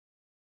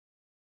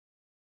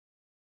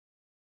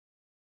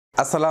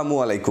আসসালামু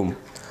আলাইকুম।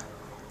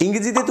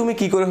 ইংরেজিতে তুমি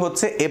কি করে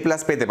হচ্ছে এ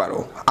প্লাস পেতে পারো?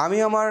 আমি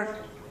আমার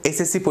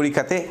এসএসসি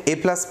পরীক্ষাতে এ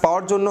প্লাস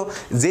পাওয়ার জন্য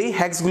যেই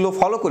হ্যাক্সগুলো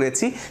ফলো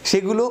করেছি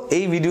সেগুলো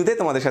এই ভিডিওতে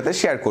তোমাদের সাথে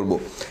শেয়ার করব।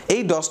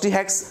 এই 10টি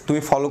হ্যাক্স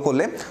তুমি ফলো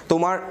করলে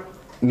তোমার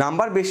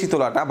নাম্বার বেশি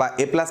তোলাটা বা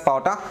এ প্লাস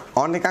পাওয়াটা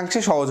অনেকাংশে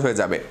সহজ হয়ে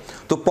যাবে।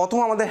 তো প্রথম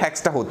আমাদের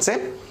হ্যাক্সটা হচ্ছে,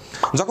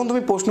 যখন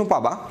তুমি প্রশ্ন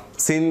পাবা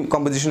সিন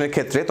কম্পোজিশনের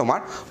ক্ষেত্রে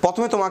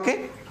প্রথমে তোমাকে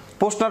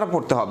প্রশ্নটা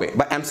পড়তে হবে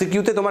বা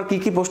এমসিকিউতে তোমার কি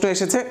কি প্রশ্ন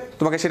এসেছে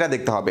তোমাকে সেটা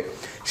দেখতে হবে।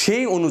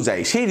 সেই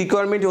অনুযায়ী সেই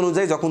রিকোয়ারমেন্ট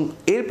অনুযায়ী যখন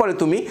এরপরে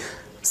তুমি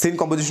সিন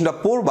কম্পোজিশনটা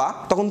পড়বা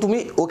তখন তুমি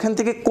ওখান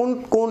থেকে কোন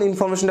কোন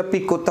ইনফরমেশনটা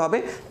পিক করতে হবে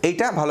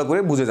এইটা ভালো করে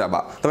বুঝে যাবা।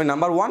 তবে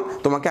নাম্বার 1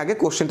 তোমাকে আগে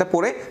কোশ্চেনটা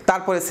পড়ে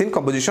তারপরে সিন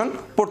কম্পোজিশন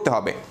পড়তে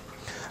হবে।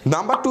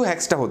 নাম্বার 2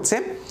 হ্যাক্সটা হচ্ছে,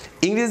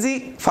 ইংরেজি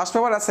ফার্স্ট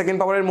পেপার আর সেকেন্ড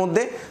পেপারের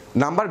মধ্যে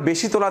নাম্বার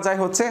বেশি তোলা যায়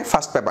হচ্ছে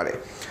ফার্স্ট পেপারে,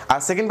 আর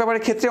সেকেন্ড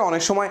পেপারের ক্ষেত্রে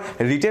অনেক সময়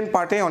রিটেন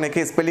পার্টে অনেকে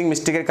স্পেলিং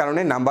মিস্টেকের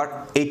কারণে নাম্বার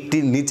 80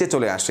 নিচে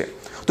চলে আসে।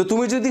 তো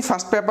তুমি যদি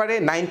ফার্স্ট পেপারে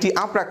 90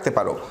 আপ রাখতে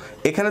পারো,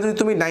 এখানে যদি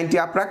তুমি 90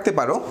 আপ রাখতে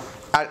পারো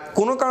আর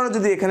কোনো কারণে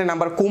যদি এখানে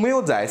নাম্বার কমেও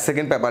যায়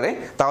সেকেন্ড পেপারে,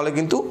 তাহলে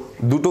কিন্তু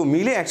দুটো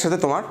মিলে একসাথে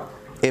তোমার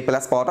এ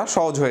প্লাস পাওয়াটা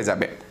সহজ হয়ে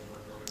যাবে।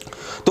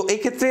 তো এই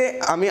ক্ষেত্রে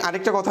আমি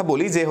আরেকটা কথা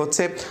বলি যে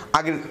হচ্ছে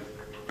আগের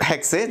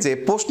হ্যাক্সে, যে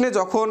প্রশ্নে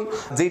যখন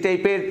যেই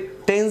টাইপের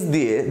টেন্স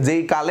দিয়ে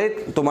যেই কালে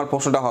তোমার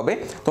প্রশ্নটা হবে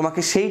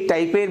তোমাকে সেই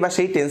টাইপের বা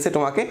সেই টেন্সে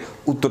তোমাকে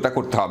উত্তরটা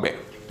করতে হবে।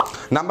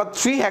 নাম্বার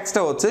 3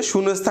 হ্যাক্সটা হচ্ছে,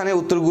 শূন্যস্থানে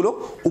উত্তরগুলো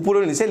উপরে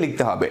নিচে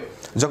লিখতে হবে।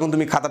 যখন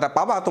তুমি খাতাটা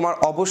পাবা তোমার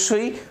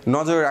অবশ্যই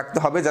নজরে রাখতে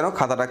হবে যেন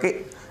খাতাটাকে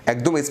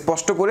একদম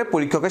স্পষ্ট করে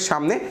পরীক্ষকের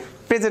সামনে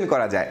প্রেজেন্ট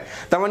করা যায়।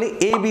 তার মানে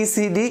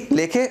ABCD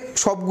লিখে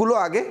সবগুলো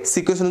আগে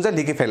সিকোয়েন্স অনুযায়ী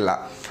লিখে ফেললা,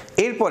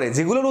 এরপরে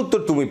যেগুলোর উত্তর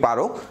তুমি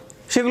পারো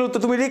সেগুলো তো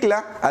তুমি লিখলা,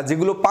 আর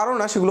যেগুলো পারো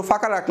না সেগুলো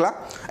ফাঁকা রাখলা।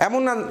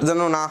 এমন না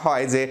যেন না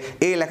হয় যে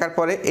এ লেখার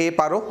পরে এ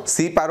পারো,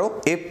 সি পারো,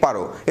 এফ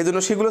পারো, এজন্য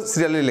সেগুলো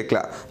সিরিয়ালি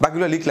লিখলা,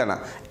 বাকিগুলো লিখলা না,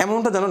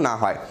 এমনটা যেন না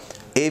হয়।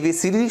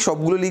 ABCD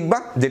সবগুলো লিখবা,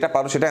 যেটা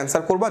পারো সেটা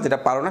অ্যান্সার করবা, যেটা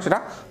পারো না সেটা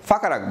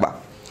ফাঁকা রাখবা।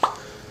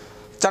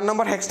 4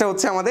 নম্বর হ্যাক্সটা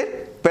হচ্ছে আমাদের,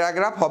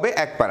 প্যারাগ্রাফ হবে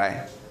এক প্যারায়।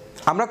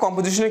 আমরা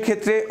কম্পোজিশনের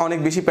ক্ষেত্রে অনেক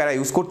বেশি প্যারা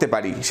ইউজ করতে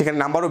পারি, সেখানে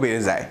নাম্বারও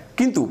বেড়ে যায়,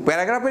 কিন্তু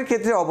প্যারাগ্রাফের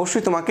ক্ষেত্রে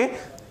অবশ্যই তোমাকে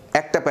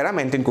একটা প্যারা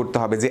মেনটেন করতে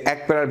হবে, যে এক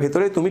প্যারার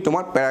ভেতরে তুমি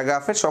তোমার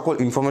প্যারাগ্রাফের সকল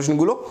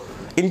ইনফরমেশনগুলো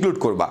ইনক্লুড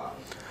করবা।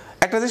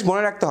 একটা জিনিস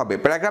মনে রাখতে হবে,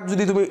 প্যারাগ্রাফ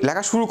যদি তুমি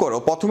লেখা শুরু করো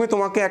প্রথমে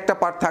তোমাকে একটা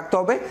পার্ট থাকতে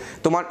হবে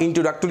তোমার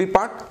ইন্ট্রোডাক্টরি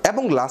পার্ট,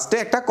 এবং লাস্টে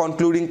একটা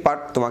কনক্লুডিং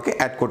পার্ট তোমাকে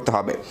অ্যাড করতে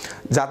হবে,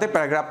 যাতে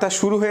প্যারাগ্রাফটা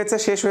শুরু হয়েছে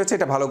শেষ হয়েছে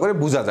এটা ভালো করে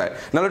বোঝা যায়।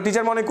 নাহলে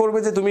টিচার মনে করবে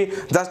যে তুমি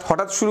জাস্ট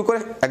হঠাৎ শুরু করে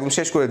একদম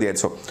শেষ করে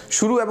দিয়েছো।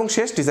 শুরু এবং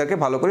শেষ টিচারকে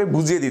ভালো করে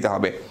বুঝিয়ে দিতে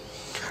হবে।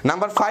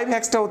 নাম্বার 5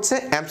 হ্যাক্সটা হচ্ছে,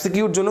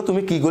 এমসিকিউর জন্য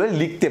তুমি কি করে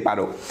লিখতে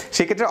পারো,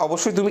 সেক্ষেত্রে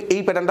অবশ্যই তুমি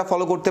এই প্যাটার্নটা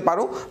ফলো করতে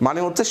পারো। মানে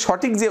হচ্ছে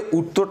সঠিক যে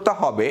উত্তরটা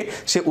হবে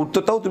সে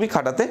উত্তরটাও তুমি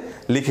খাতাতে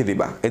লিখে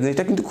দিবা, এই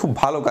জিনিসটা কিন্তু খুব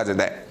ভালো কাজে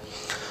দেয়।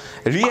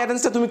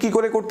 রিঅ্যারেঞ্জটা তুমি কি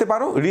করে করতে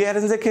পারো?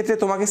 রিঅ্যারেঞ্জের ক্ষেত্রে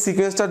তোমাকে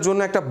সিকোয়েন্সটার জন্য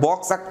একটা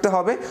বক্স আঁকতে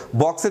হবে,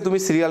 বক্সে তুমি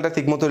সিরিয়ালটা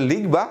ঠিকমতো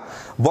লিখবা,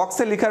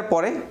 বক্সে লেখার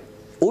পরে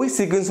ওই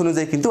সিকোয়েন্স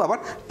অনুযায়ী কিন্তু আবার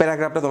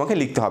প্যারাগ্রাফটা তোমাকে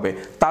লিখতে হবে,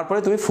 তারপরে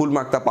তুমি ফুল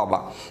মার্কটা পাবা।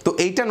 তো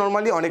এইটা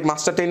নর্মালি অনেক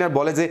মাস্টার ট্রেনার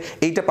বলে যে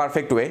এইটা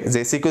পারফেক্ট ওয়ে,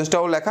 যে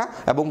সিকোয়েন্সটাও লেখা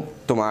এবং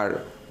তোমার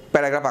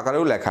প্যারাগ্রাফ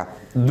আকারেও লেখা,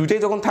 দুইটাই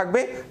যখন থাকবে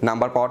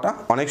নাম্বার পাওয়াটা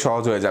অনেক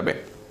সহজ হয়ে যাবে।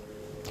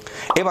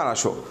 এবার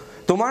আসো,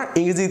 তোমার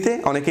ইংরেজিতে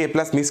অনেকে এ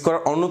প্লাস মিস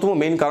করার অন্যতম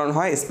মেইন কারণ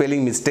হয় স্পেলিং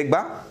মিস্টেক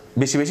বা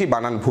বেশি বেশি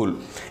বানান ভুল।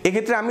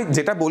 এক্ষেত্রে আমি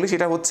যেটা বলি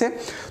সেটা হচ্ছে,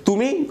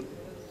 তুমি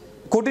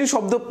কঠিন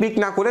শব্দ পিক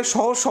না করে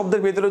সহজ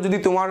শব্দের ভেতরে যদি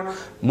তোমার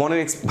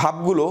মনের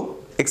ভাবগুলো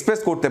এক্সপ্রেস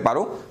করতে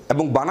পারো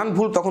এবং বানান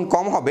ভুল তখন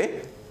কম হবে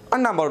আর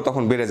নাম্বারও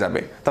তখন বেড়ে যাবে।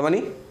 তার মানে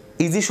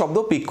ইজি শব্দ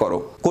পিক করো,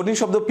 কঠিন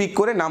শব্দ পিক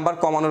করে নাম্বার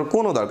কমানোর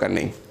কোনো দরকার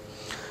নেই।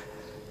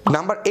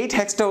 নাম্বার 8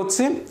 হ্যাক্সটা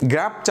হচ্ছে,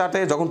 গ্রাফ চার্টে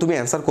যখন তুমি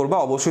অ্যান্সার করবা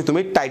অবশ্যই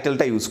তুমি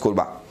টাইটেলটা ইউজ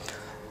করবা।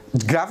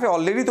 গ্রাফে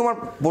অলরেডি তোমার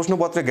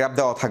প্রশ্নপত্রে গ্রাফ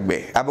দেওয়া থাকবে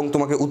এবং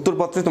তোমাকে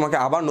উত্তরপত্রে তোমাকে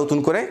আবার নতুন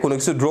করে কোনো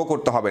কিছু ড্র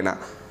করতে হবে না,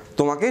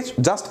 তোমাকে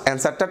জাস্ট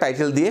অ্যান্সারটা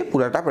টাইটেল দিয়ে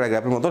পুরাটা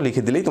প্যারাগ্রাফের মতো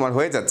লিখে দিলেই তোমার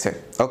হয়ে যাচ্ছে।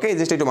 ওকে, এই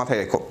জিনিসটা একটু মাথায়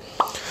রেখো।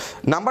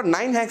 নাম্বার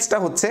 9 হ্যাক্সটা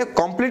হচ্ছে,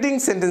 কমপ্লিটিং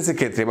সেন্টেন্সের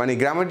ক্ষেত্রে মানে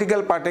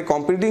গ্রামাটিক্যাল পার্টে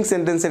কমপ্লিটিং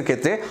সেন্টেন্সের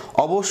ক্ষেত্রে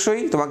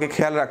অবশ্যই তোমাকে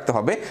খেয়াল রাখতে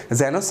হবে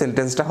যেন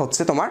সেন্টেন্সটা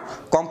হচ্ছে তোমার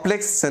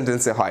কমপ্লেক্স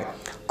সেন্টেন্সে হয়।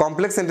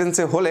 কমপ্লেক্স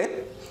সেন্টেন্সে হলে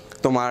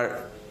তোমার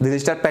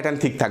জিনিসটার প্যাটার্ন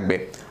ঠিক থাকবে।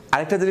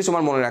 আরেকটা জিনিস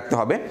তোমার মনে রাখতে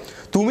হবে,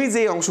 তুমি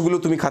যে অংশগুলো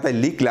তুমি খাতায়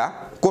লিখলা,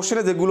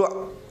 কোশ্চেনে যেগুলো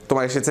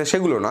তোমার এসেছে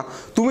সেগুলো না,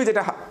 তুমি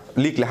যেটা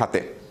লিখলে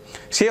হাতে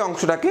সেই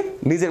অংশটাকে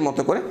নিজের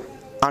মতো করে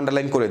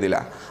আন্ডারলাইন করে দিলা।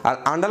 আর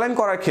আন্ডারলাইন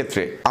করার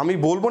ক্ষেত্রে আমি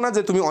বলবো না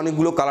যে তুমি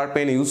অনেকগুলো কালার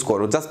পেন ইউজ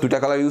করো, জাস্ট 2টা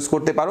কালার ইউজ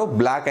করতে পারো,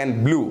 black and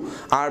blue.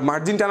 R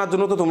margin টানার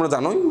জন্য তো তোমরা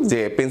জানোই যে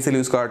পেন্সিল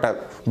ইউজ করাটা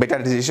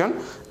বেটার ডিসিশন,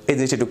 এই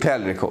জিনিসটা একটু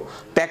খেয়াল রেখো।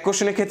 ট্যাগ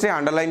কোশ্চেনের ক্ষেত্রে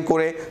আন্ডারলাইন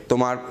করে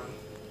তোমার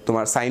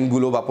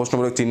সাইনগুলো বা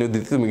প্রশ্নমূলক চিহ্ন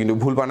দিতে তুমি কিন্তু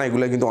ভুল বানা,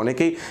 এগুলো কিন্তু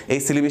অনেকেই এই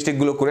সিলি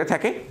মিস্টেকগুলো করে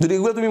থাকে। যদি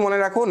এগুলো তুমি মনে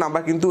রাখো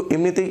নাম্বার কিন্তু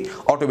এমনিতেই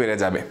অটো বেড়ে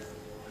যাবে।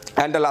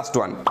 And the last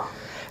one,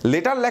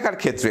 letter লেখার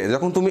ক্ষেত্রে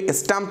যখন তুমি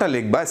স্ট্যাম্পটা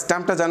লিখবা,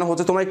 স্ট্যাম্পটা যেন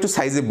হচ্ছে তোমার একটু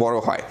সাইজে বড়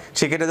হয়,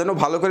 সেক্ষেত্রে যেন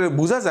ভালো করে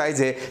বোঝা যায়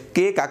যে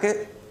কে কাকে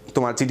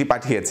তোমার চিঠি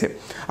পাঠিয়েছে।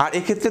 আর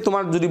এক্ষেত্রে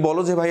তোমার যদি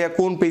বলো যে ভাইয়া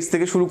কোন পেজ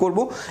থেকে শুরু করব,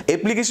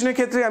 অ্যাপ্লিকেশনের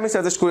ক্ষেত্রে আমি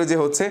সাজেস্ট করি যে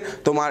হচ্ছে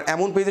তোমার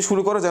এমন পেজে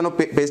শুরু করো যেন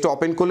পেজটা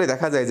ওপেন করলে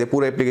দেখা যায় যে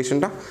পুরো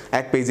অ্যাপ্লিকেশনটা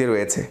এক পেজে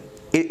রয়েছে,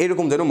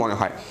 এরকম যেন মনে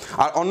হয়।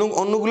 আর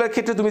অন্যগুলোর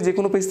ক্ষেত্রে তুমি যে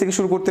কোনো পেজ থেকে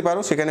শুরু করতে পারো,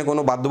 সেখানে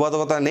কোনো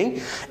বাধ্যবাধকতা নেই।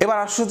 এবার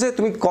আসছো যে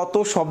তুমি কত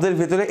শব্দের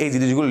ভেতরে এই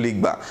জিনিসগুলো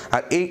লিখবা।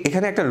 আর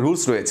এখানে একটা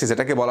রুলস রয়েছে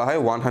যেটাকে বলা হয়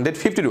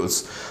 150 রুলস,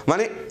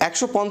 মানে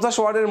 150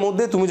 ওয়ার্ডের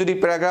মধ্যে তুমি যদি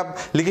প্যারাগ্রাফ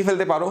লিখে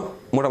ফেলতে পারো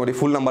মোটামুটি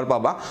ফুল নাম্বার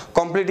পাবা।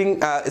 কমপ্লিটিং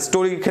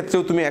স্টোরির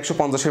ক্ষেত্রেও তুমি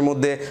 150-এর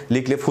মধ্যে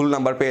লিখলে ফুল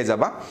নাম্বার পেয়ে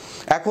যাবা।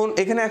 এখন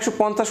এখানে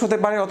 150 হতে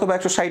পারে অথবা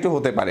 160ও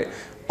হতে পারে,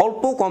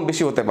 অল্প কম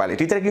বেশি হতে পারে।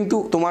 টিচার কিন্তু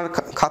তোমার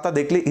খাতা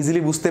দেখলে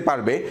ইজিলি বুঝতে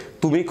পারবে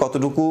তুমি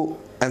কতটুকু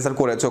অ্যান্সার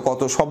করেছো,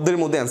 কত শব্দের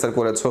মধ্যে অ্যান্সার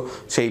করেছো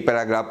সেই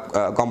প্যারাগ্রাফ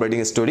কমপ্লিটিং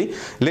স্টোরি।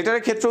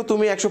 লেটারের ক্ষেত্রেও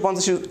তুমি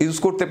 150 ইউজ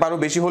করতে পারো,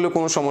 বেশি হলেও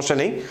কোনো সমস্যা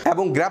নেই।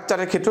 এবং গ্রাফ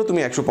চার্টের ক্ষেত্রেও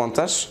তুমি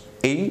 150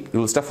 এই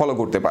রুলসটা ফলো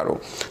করতে পারো।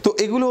 তো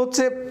এগুলো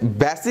হচ্ছে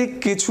বেসিক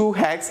কিছু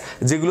হ্যাকস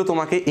যেগুলো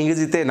তোমাকে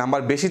ইংরেজিতে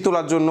নাম্বার বেশি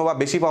তোলার জন্য বা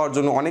বেশি পাওয়ার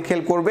জন্য অনেক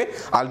হেল্প করবে,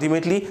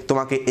 আলটিমেটলি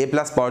তোমাকে A+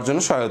 পাওয়ার জন্য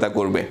সহায়তা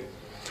করবে।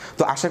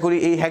 তো আশা করি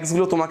এই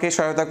হ্যাকসগুলো তোমাকে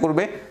সহায়তা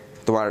করবে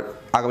তোমার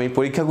আগামী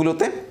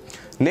পরীক্ষাগুলোতে।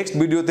 নেক্সট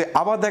ভিডিওতে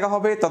আবার দেখা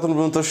হবে, ততক্ষণ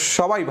পর্যন্ত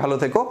সবাই ভালো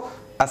থেকো।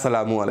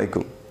 আসসালামু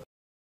আলাইকুম।